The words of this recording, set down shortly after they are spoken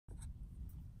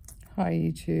Hi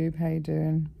YouTube, how you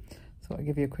doing? Thought I'd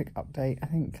give you a quick update. I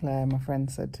think Claire, my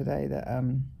friend, said today that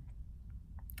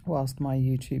whilst my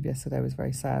YouTube yesterday was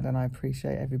very sad, and I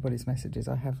appreciate everybody's messages,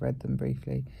 I have read them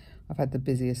briefly. I've had the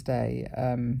busiest day.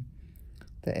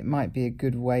 That it might be a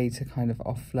good way to kind of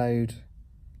offload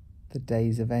the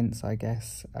day's events, I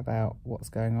guess, about what's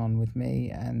going on with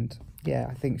me. And yeah,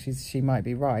 I think she might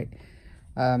be right.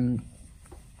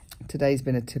 Today's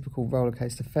been a typical roller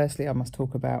coaster. Firstly, I must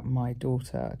talk about my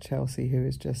daughter, Chelsea, who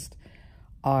is just,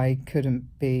 I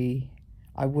wouldn't be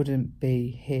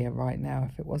here right now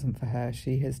if it wasn't for her.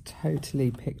 She has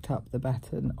totally picked up the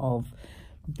baton of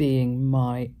being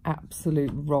my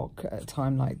absolute rock at a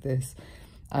time like this.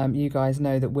 You guys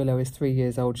know that Willow is 3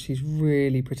 years old. She's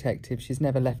really protective. She's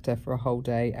never left her for a whole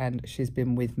day, and she's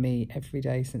been with me every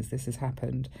day since this has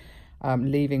happened.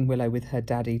 Leaving Willow with her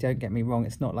daddy, don't get me wrong,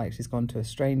 it's not like she's gone to a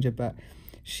stranger, but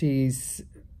she's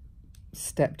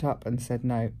stepped up and said,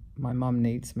 no, my mum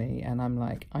needs me. And I'm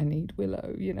like, I need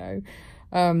Willow, you know.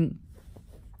 I'm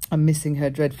missing her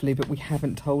dreadfully, but we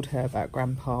haven't told her about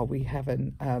Grandpa. We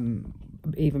haven't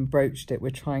even broached it.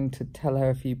 We're trying to tell her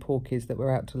a few porkies that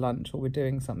we're out to lunch or we're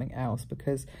doing something else,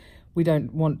 because we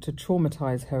don't want to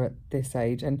traumatise her at this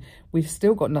age. And we've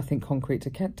still got nothing concrete to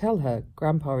tell her.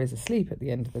 Grandpa is asleep at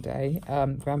the end of the day.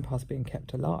 Grandpa's being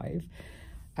kept alive.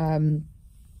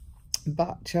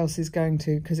 But Chelsea's going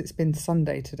to, because it's been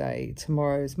Sunday today,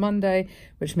 tomorrow's Monday,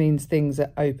 which means things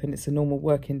are open. It's a normal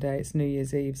working day. It's New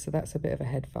Year's Eve. So that's a bit of a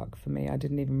head fuck for me. I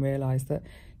didn't even realise that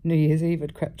New Year's Eve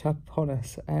had crept up upon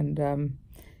us. And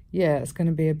yeah, it's going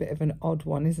to be a bit of an odd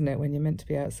one, isn't it, when you're meant to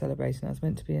be out celebrating? I was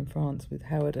meant to be in France with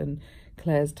Howard and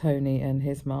Claire's Tony and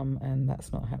his mum, and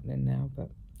that's not happening now.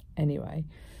 But anyway,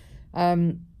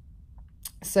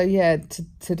 so yeah,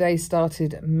 today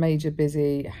started major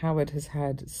busy. Howard has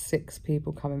had 6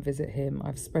 people come and visit him.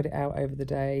 I've spread it out over the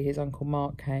day. His uncle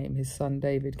Mark came, his son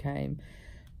David came,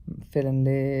 Phil and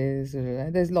Liz,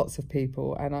 there's lots of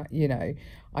people. And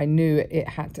I knew it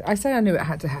had to, I knew it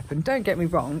had to happen. Don't get me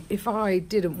wrong. If I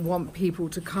didn't want people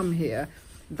to come here,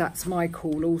 that's my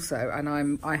call also.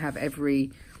 And I have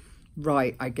every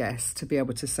right, I guess, to be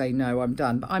able to say, no, I'm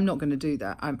done. But I'm not going to do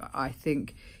that. I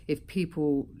think if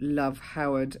people love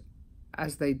Howard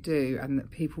as they do, and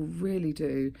that people really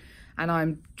do, and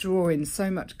I'm drawing so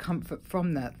much comfort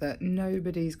from that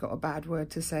nobody's got a bad word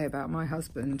to say about my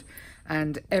husband,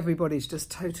 and everybody's just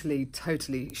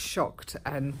totally shocked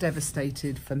and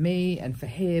devastated for me and for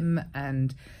him.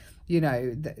 And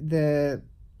the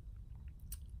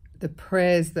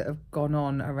prayers that have gone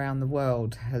on around the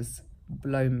world has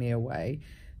blown me away.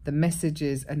 The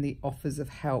messages and the offers of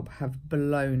help have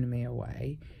blown me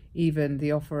away. Even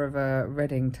the offer of a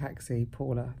Reading taxi,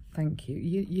 Paula, thank you.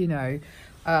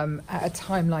 At a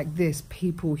time like this,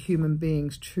 human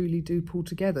beings truly do pull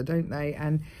together, don't they?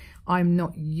 And I'm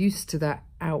not used to that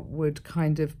outward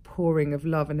kind of pouring of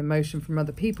love and emotion from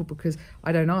other people, because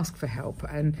I don't ask for help.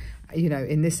 And,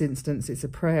 in this instance, it's a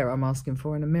prayer I'm asking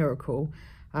for and a miracle.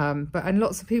 And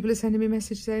lots of people are sending me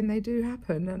messages saying they do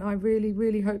happen, and I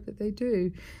really hope that they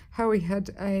do. Howie had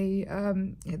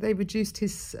they reduced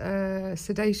his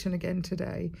sedation again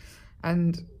today,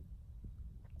 and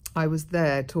I was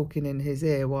there talking in his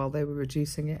ear while they were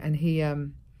reducing it, and he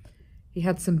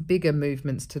had some bigger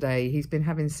movements today. He's been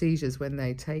having seizures when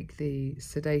they take the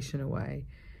sedation away,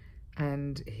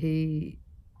 and he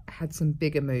had some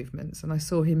bigger movements, and I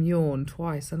saw him yawn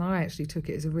twice, and I actually took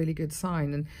it as a really good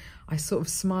sign. And I sort of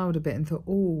smiled a bit and thought,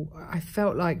 oh, I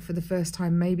felt like for the first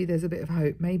time, maybe there's a bit of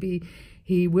hope. Maybe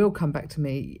he will come back to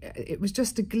me. It was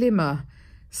just a glimmer,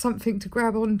 something to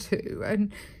grab onto.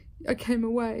 And I came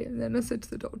away, and then I said to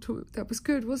the doctor, that was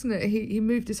good, wasn't it? He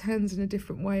moved his hands in a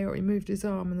different way, or he moved his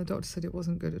arm, and the doctor said it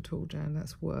wasn't good at all, Jan,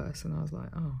 that's worse. And I was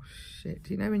like, oh shit.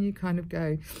 When you kind of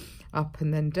go up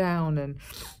and then down. And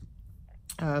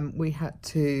we had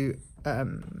to,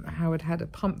 Howard had a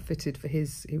pump fitted for he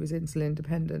was insulin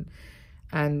dependent,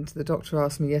 and the doctor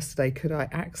asked me yesterday, could I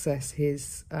access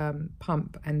his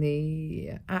pump and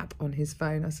the app on his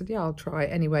phone? I said, yeah, I'll try.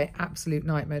 Anyway, absolute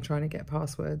nightmare trying to get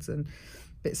passwords and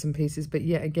bits and pieces. But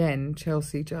yet again,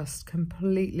 Chelsea just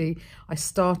completely, I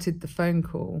started the phone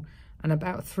call, and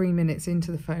about 3 minutes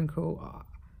into the phone call,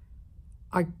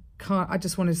 I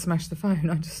just wanted to smash the phone.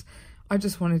 I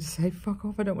just wanted to say, fuck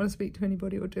off, I don't want to speak to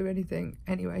anybody or do anything.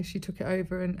 Anyway, she took it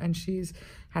over, and she's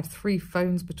had 3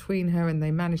 phones between her, and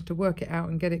they managed to work it out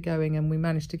and get it going, and we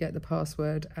managed to get the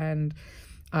password, and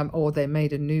or they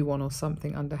made a new one or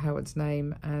something under Howard's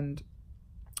name. And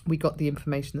we got the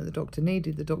information that the doctor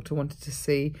needed. The doctor wanted to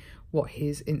see what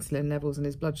his insulin levels and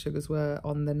his blood sugars were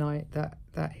on the night that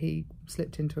he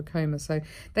slipped into a coma. So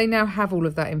they now have all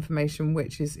of that information,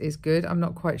 which is good. I'm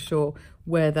not quite sure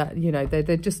where that, you know,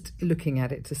 they're just looking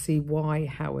at it to see why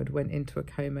Howard went into a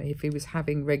coma. If he was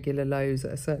having regular lows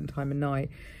at a certain time of night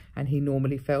and he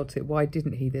normally felt it, why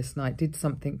didn't he this night? Did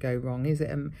something go wrong? Is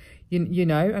it, you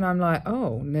know? And I'm like,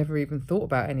 oh, never even thought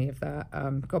about any of that.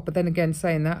 God, but then again,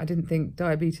 saying that, I didn't think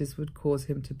diabetes would cause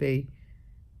him to be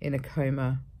in a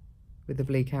coma with a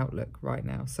bleak outlook right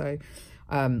now. So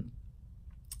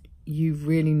you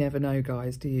really never know,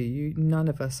 guys, do you? None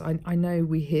of us. I know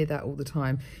we hear that all the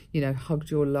time. You know, hug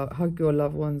your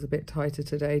loved ones a bit tighter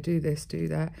today. Do this, do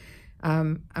that.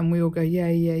 And we all go,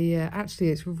 yeah. Actually,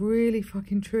 it's really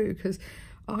fucking true, because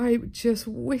I just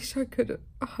wish I could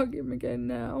hug him again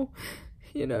now,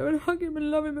 you know, and hug him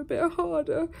and love him a bit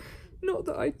harder. Not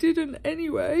that I didn't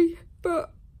anyway,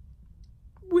 but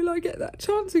will I get that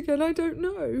chance again? I don't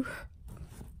know.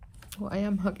 Well, I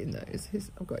am hugging though.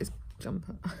 I've got his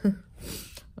jumper.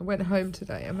 I went home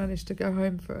today. I managed to go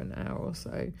home for an hour or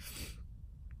so.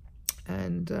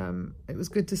 And it was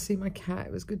good to see my cat.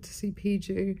 It was good to see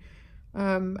Piju.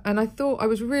 And I thought, I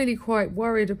was really quite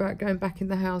worried about going back in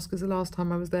the house, because the last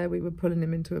time I was there, we were pulling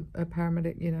him into a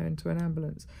paramedic, you know, into an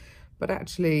ambulance. But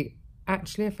actually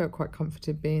I felt quite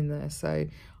comforted being there. So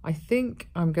I think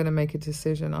I'm going to make a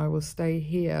decision. I will stay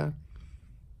here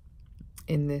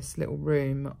in this little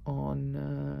room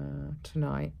on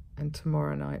tonight and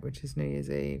tomorrow night, which is New Year's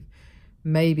Eve,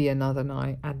 maybe another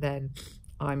night, and then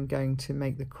I'm going to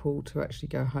make the call to actually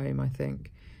go home, I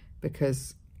think,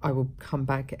 because I will come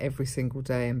back every single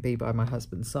day and be by my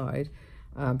husband's side.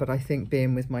 But I think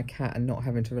being with my cat and not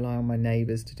having to rely on my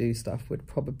neighbours to do stuff would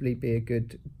probably be a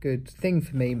good thing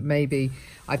for me. Maybe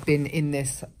I've been in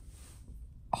this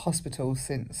hospital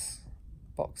since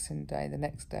Boxing Day, the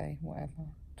next day,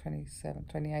 whatever, 27th,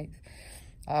 28th.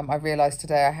 I realised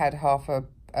today I had half a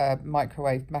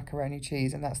microwave macaroni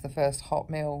cheese, and that's the first hot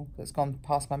meal that's gone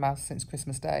past my mouth since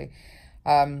Christmas Day.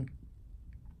 But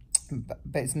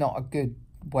it's not a good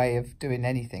way of doing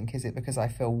anything, is it? Because I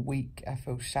feel weak, I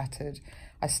feel shattered,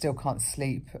 I still can't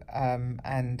sleep,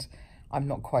 and I'm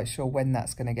not quite sure when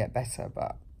that's going to get better,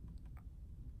 but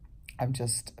I'm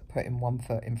just putting one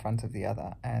foot in front of the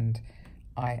other, and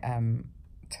I am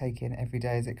taking every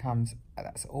day as it comes.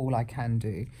 That's all I can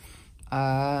do.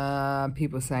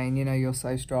 People saying, you know, you're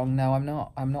so strong. No,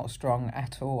 I'm not strong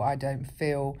at all. I don't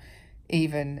feel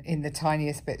even in the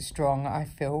tiniest bit strong. I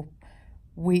feel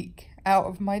weak, out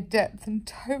of my depth, and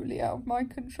totally out of my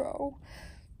control.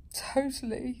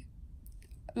 Totally.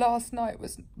 Last night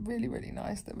was really, really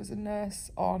nice. There was a nurse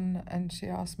on, and she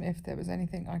asked me if there was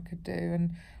anything I could do,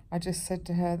 and I just said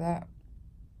to her that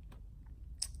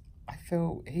I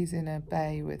feel he's in a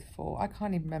bay with 4. I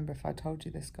can't even remember if I told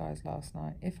you this, guys, last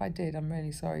night. If I did, I'm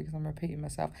really sorry, because I'm repeating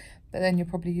myself. But then you're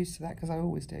probably used to that, because I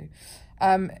always do.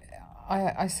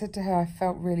 I said to her I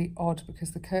felt really odd,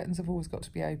 because the curtains have always got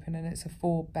to be open, and it's a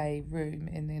 4-bay room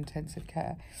in the intensive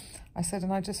care. I said,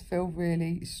 and I just feel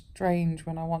really strange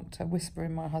when I want to whisper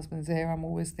in my husband's ear. I'm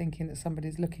always thinking that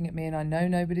somebody's looking at me, and I know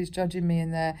nobody's judging me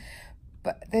in there,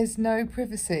 but there's no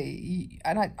privacy.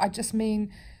 And I just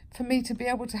mean, for me to be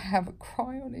able to have a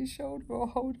cry on his shoulder or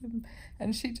hold him.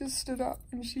 And she just stood up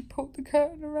and she pulled the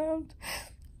curtain around.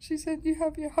 She said, you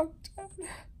have your hug, Dad.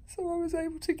 So I was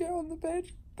able to get on the bed,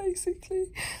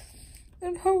 basically,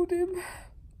 and hold him.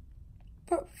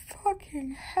 But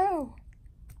fucking hell,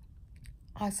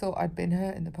 I thought I'd been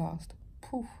hurt in the past.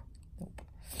 Poof. Nope.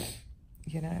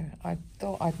 You know, I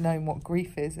thought I'd known what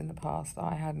grief is in the past.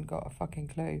 I hadn't got a fucking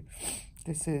clue.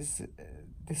 This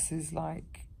is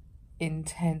like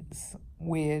intense,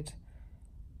 weird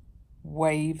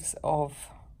waves of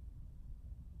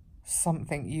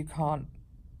something you can't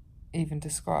even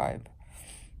describe.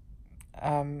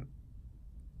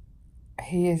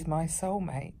 He is my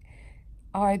soulmate.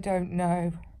 I don't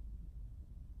know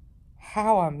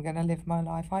how I'm going to live my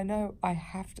life. I know I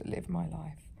have to live my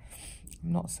life.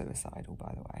 I'm not suicidal,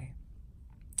 by the way.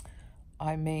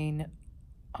 I mean,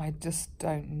 I just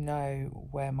don't know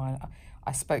where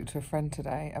I spoke to a friend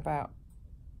today about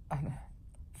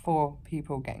 4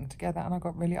 people getting together, and I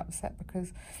got really upset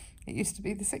because it used to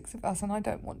be the 6 of us, and I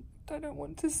don't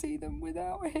want to see them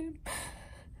without him.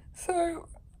 So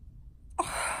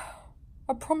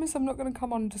I promise I'm not going to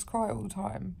come on and just cry all the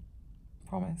time.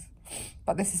 Promise.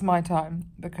 But this is my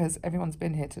time, because everyone's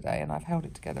been here today and I've held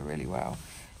it together really well.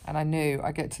 And I knew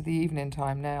I get to the evening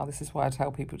time now. This is why I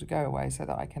tell people to go away, so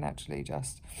that I can actually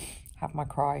just have my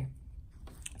cry,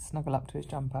 snuggle up to his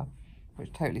jumper,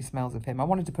 which totally smells of him. I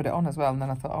wanted to put it on as well, and then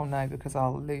I thought, oh no, because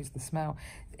I'll lose the smell.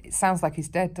 It sounds like he's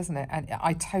dead, doesn't it? And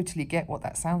I totally get what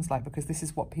that sounds like, because this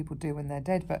is what people do when they're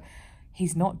dead. But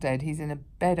he's not dead. He's in a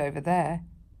bed over there,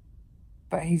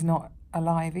 but he's not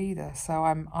alive either. So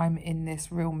I'm in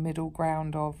this real middle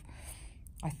ground of,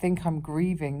 I think I'm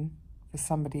grieving for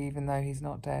somebody even though he's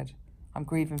not dead. I'm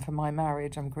grieving for my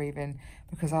marriage. I'm grieving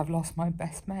because I've lost my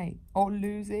best mate, or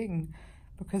losing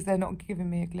because they're not giving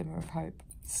me a glimmer of hope.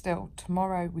 Still,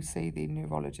 tomorrow we see the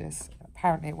neurologist.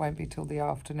 Apparently it won't be till the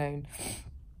afternoon.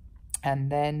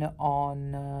 And then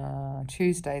on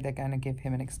Tuesday, they're going to give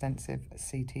him an extensive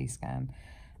CT scan.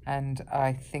 And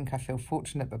I think I feel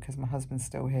fortunate because my husband's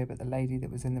still here, but the lady that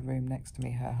was in the room next to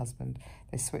me, her husband,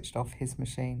 they switched off his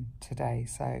machine today.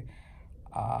 So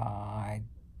I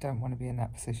don't want to be in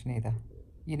that position either.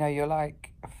 You know, you're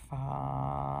like,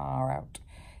 far out.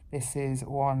 This is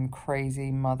one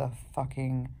crazy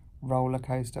motherfucking roller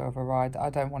coaster of a ride that I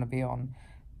don't want to be on,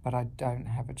 but I don't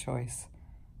have a choice,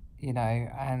 you know.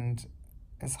 And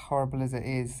as horrible as it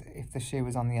is, if the shoe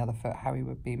was on the other foot, Harry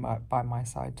would be by my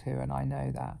side too, and I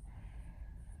know that.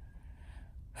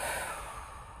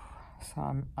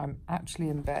 So I'm actually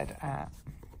in bed at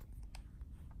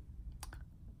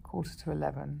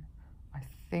 11:15. I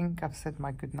think I've said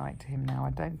my goodnight to him now.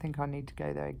 I don't think I need to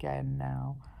go there again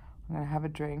now. I'm going to have a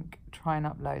drink, try and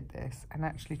upload this, and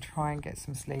actually try and get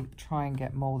some sleep, try and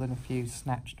get more than a few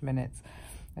snatched minutes.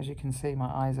 As you can see, my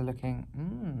eyes are looking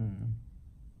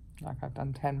like I've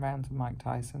done 10 rounds of Mike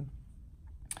Tyson.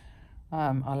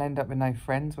 I'll end up with no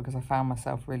friends because I found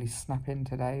myself really snapping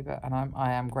today, and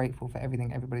I am grateful for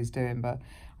everything everybody's doing, but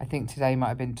I think today might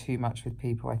have been too much with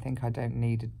people. I think I don't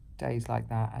need days like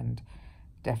that, and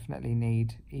definitely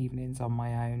need evenings on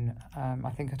my own. I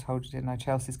think I told you, didn't I?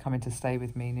 Chelsea's coming to stay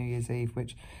with me New Year's Eve,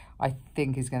 which I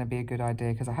think is going to be a good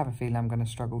idea, because I have a feeling I'm going to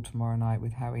struggle tomorrow night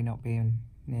with Harry not being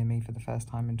near me for the first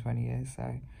time in 20 years,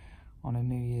 so on a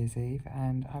New Year's Eve.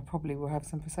 And I probably will have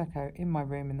some Prosecco in my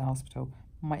room in the hospital.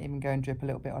 Might even go and drip a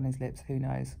little bit on his lips, who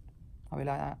knows. Are we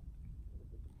like that?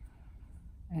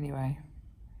 Anyway,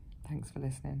 thanks for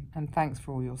listening, and thanks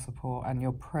for all your support, and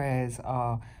your prayers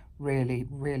are really,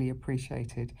 really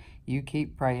appreciated. You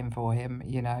keep praying for him,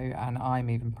 you know, and I'm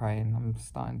even praying. I'm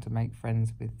starting to make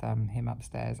friends with him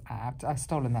upstairs. I've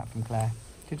stolen that from Claire.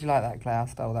 Did you like that, Claire? I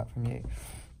stole that from you.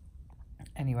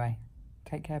 Anyway,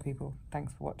 take care, people.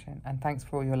 Thanks for watching, and thanks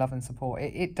for all your love and support.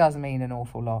 It does mean an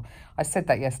awful lot. I said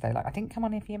that yesterday, like, I didn't come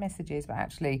on here for your messages, but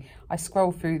actually I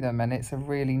scroll through them, and it's a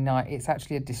really nice, it's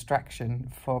actually a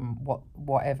distraction from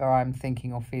whatever I'm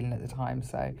thinking or feeling at the time.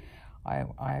 So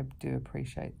I do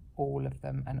appreciate all of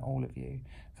them and all of you.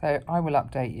 So I will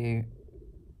update you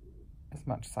as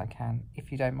much as I can,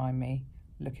 if you don't mind me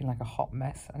looking like a hot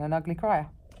mess and an ugly crier.